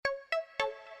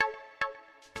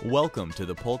Welcome to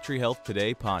the Poultry Health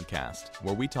Today podcast,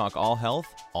 where we talk all health,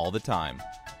 all the time.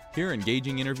 Hear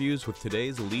engaging interviews with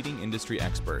today's leading industry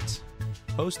experts.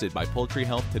 Hosted by Poultry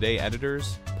Health Today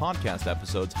editors, podcast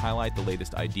episodes highlight the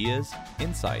latest ideas,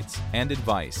 insights, and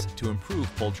advice to improve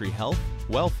poultry health,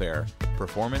 welfare,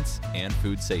 performance, and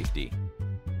food safety.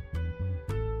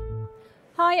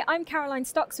 Hi, I'm Caroline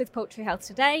Stocks with Poultry Health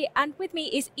Today, and with me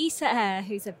is Isa Eyre,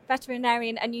 who's a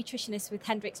veterinarian and nutritionist with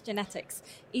Hendrix Genetics.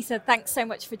 Isa, thanks so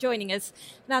much for joining us.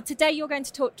 Now, today you're going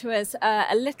to talk to us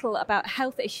a little about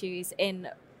health issues in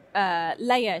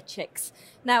layer chicks.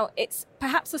 Now, it's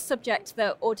perhaps a subject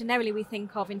that ordinarily we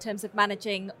think of in terms of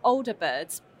managing older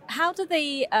birds. How do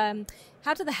the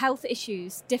health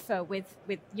issues differ with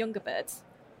younger birds?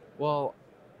 Well,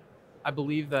 I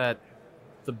believe that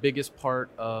the biggest part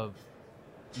of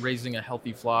raising a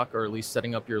healthy flock, or at least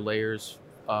setting up your layers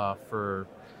for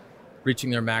reaching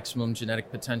their maximum genetic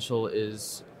potential,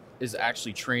 is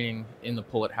actually training in the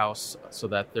pullet house so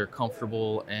that they're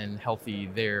comfortable and healthy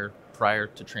there prior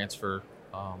to transfer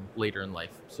later in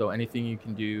life. So anything you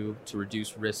can do to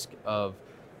reduce risk of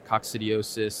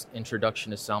coccidiosis,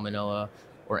 introduction of salmonella,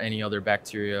 or any other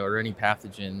bacteria or any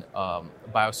pathogen,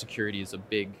 biosecurity is a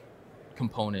big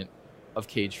component of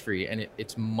cage-free, and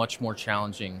it's much more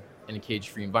challenging in a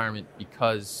cage-free environment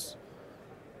because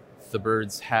the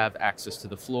birds have access to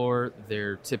the floor.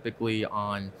 They're typically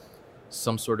on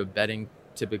some sort of bedding,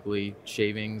 typically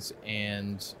shavings,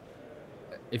 and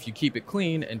if you keep it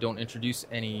clean and don't introduce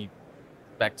any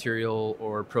bacterial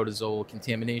or protozoal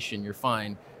contamination, you're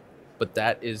fine. But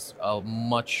that is a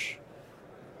much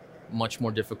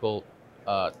more difficult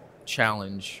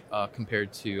challenge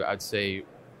compared to, I'd say,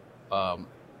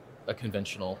 a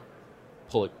conventional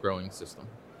pullet growing system.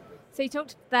 So you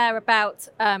talked there about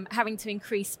having to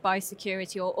increase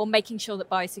biosecurity or making sure that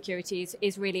biosecurity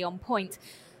is really on point.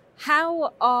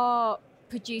 How are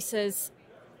producers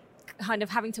kind of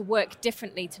having to work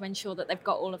differently to ensure that they've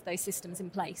got all of those systems in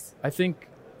place? I think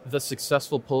the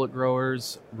successful pullet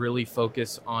growers really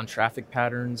focus on traffic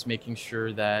patterns, making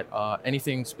sure that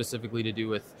anything specifically to do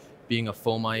with being a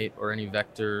fomite or any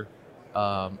vector,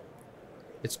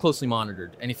 it's closely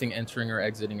monitored, anything entering or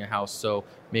exiting a house. So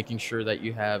making sure that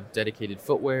you have dedicated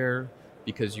footwear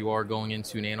because you are going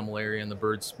into an animal area and the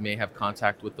birds may have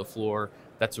contact with the floor.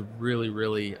 That's a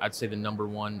really, I'd say, the number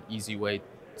one easy way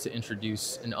to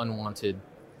introduce an unwanted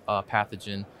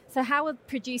pathogen. So how are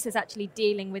producers actually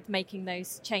dealing with making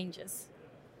those changes?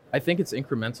 I think it's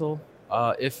incremental.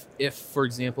 If, for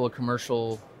example, a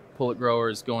commercial pullet grower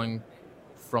is going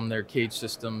from their cage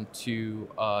system to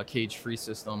a cage-free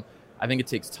system, I think it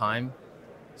takes time.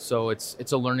 So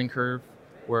it's a learning curve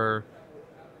where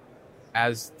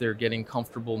as they're getting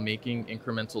comfortable making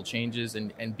incremental changes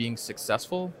and being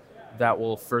successful, that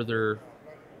will further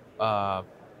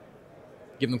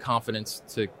give them confidence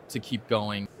to keep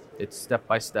going. It's step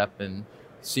by step and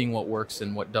seeing what works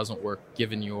and what doesn't work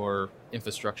given your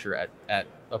infrastructure at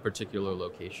a particular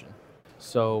location.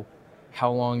 So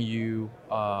how long you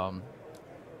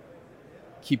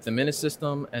keep them in a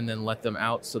system and then let them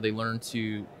out so they learn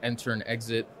to enter and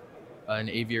exit an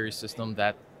aviary system,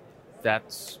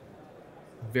 that's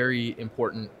very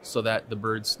important so that the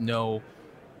birds know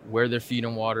where their feed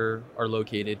and water are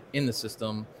located in the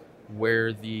system,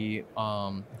 where the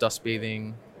dust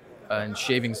bathing and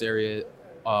shavings area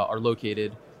are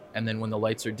located, and then when the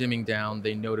lights are dimming down,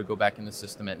 they know to go back in the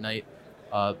system at night.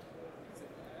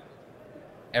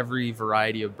 Every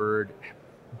variety of bird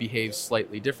behaves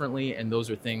slightly differently, and those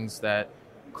are things that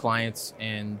clients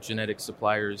and genetic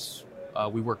suppliers,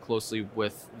 we work closely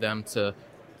with them to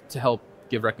help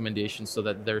give recommendations so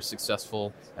that they're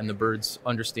successful and the birds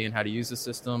understand how to use the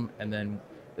system. And then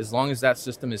as long as that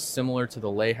system is similar to the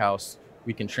lay house,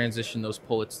 we can transition those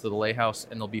pullets to the lay house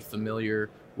and they'll be familiar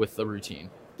with the routine.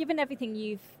 Given everything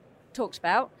you've talked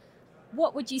about,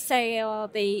 what would you say are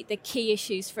the key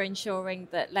issues for ensuring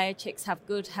that layer chicks have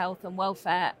good health and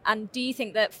welfare? And do you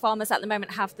think that farmers at the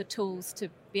moment have the tools to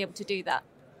be able to do that?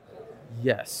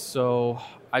 Yes. So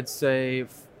I'd say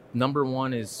number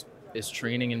one is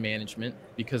training and management,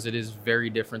 because it is very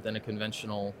different than a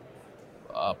conventional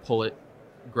pullet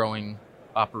growing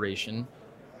operation.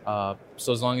 So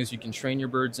as long as you can train your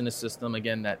birds in a system,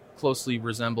 again, that closely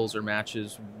resembles or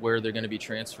matches where they're going to be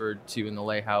transferred to in the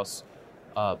lay house,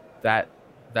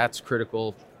 that's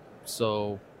critical.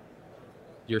 So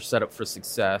you're set up for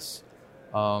success.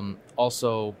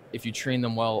 Also, if you train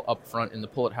them well up front in the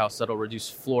pullet house, that'll reduce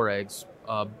floor eggs,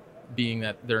 being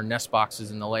that there are nest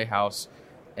boxes in the lay house.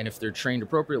 And if they're trained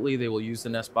appropriately, they will use the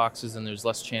nest boxes, and there's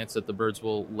less chance that the birds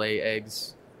will lay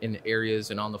eggs in areas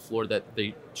and on the floor that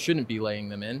they shouldn't be laying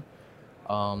them in.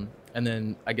 And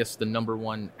then I guess the number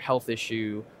one health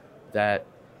issue that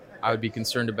I would be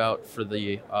concerned about for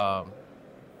the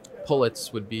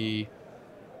pullets would be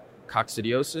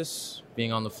coccidiosis,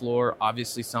 being on the floor.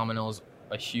 Obviously, salmonella is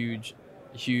a huge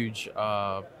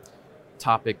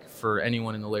topic for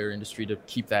anyone in the layer industry to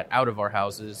keep that out of our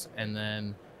houses. And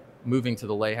then moving to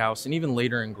the lay house and even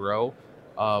later in grow,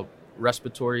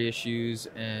 respiratory issues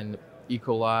and E.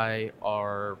 coli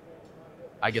are,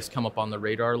 I guess, come up on the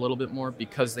radar a little bit more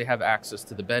because they have access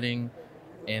to the bedding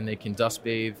and they can dust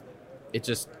bathe. It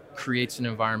just creates an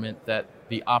environment that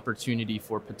the opportunity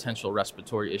for potential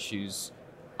respiratory issues,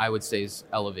 I would say, is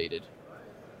elevated.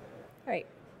 Right.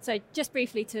 So just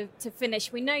briefly to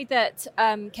finish, we know that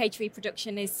cage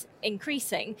reproduction is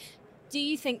increasing. Do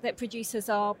you think that producers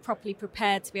are properly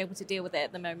prepared to be able to deal with it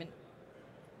at the moment?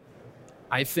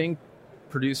 I think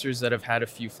producers that have had a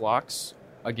few flocks,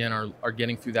 again, are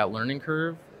getting through that learning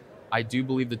curve. I do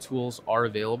believe the tools are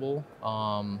available,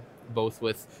 both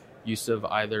with use of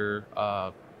either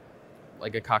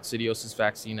like a coccidiosis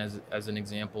vaccine as an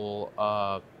example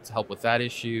to help with that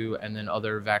issue, and then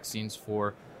other vaccines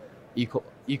for E.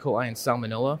 coli and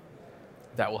salmonella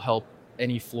that will help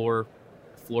any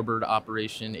floorbird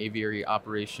operation, aviary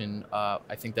operation.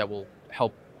 I think that will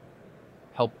help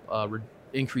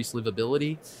increase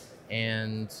livability,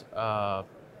 and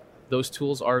those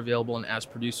tools are available. And as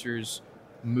producers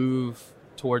move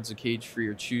towards a cage-free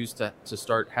or choose to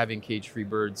start having cage-free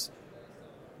birds,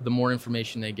 the more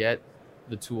information they get,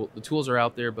 the tools are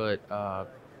out there, but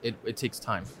it takes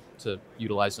time to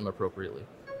utilize them appropriately.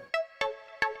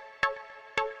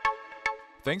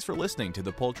 Thanks for listening to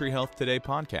the Poultry Health Today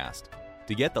podcast.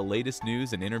 To get the latest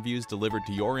news and interviews delivered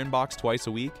to your inbox twice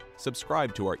a week,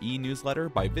 subscribe to our e-newsletter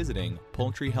by visiting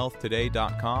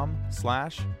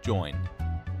poultryhealthtoday.com/join.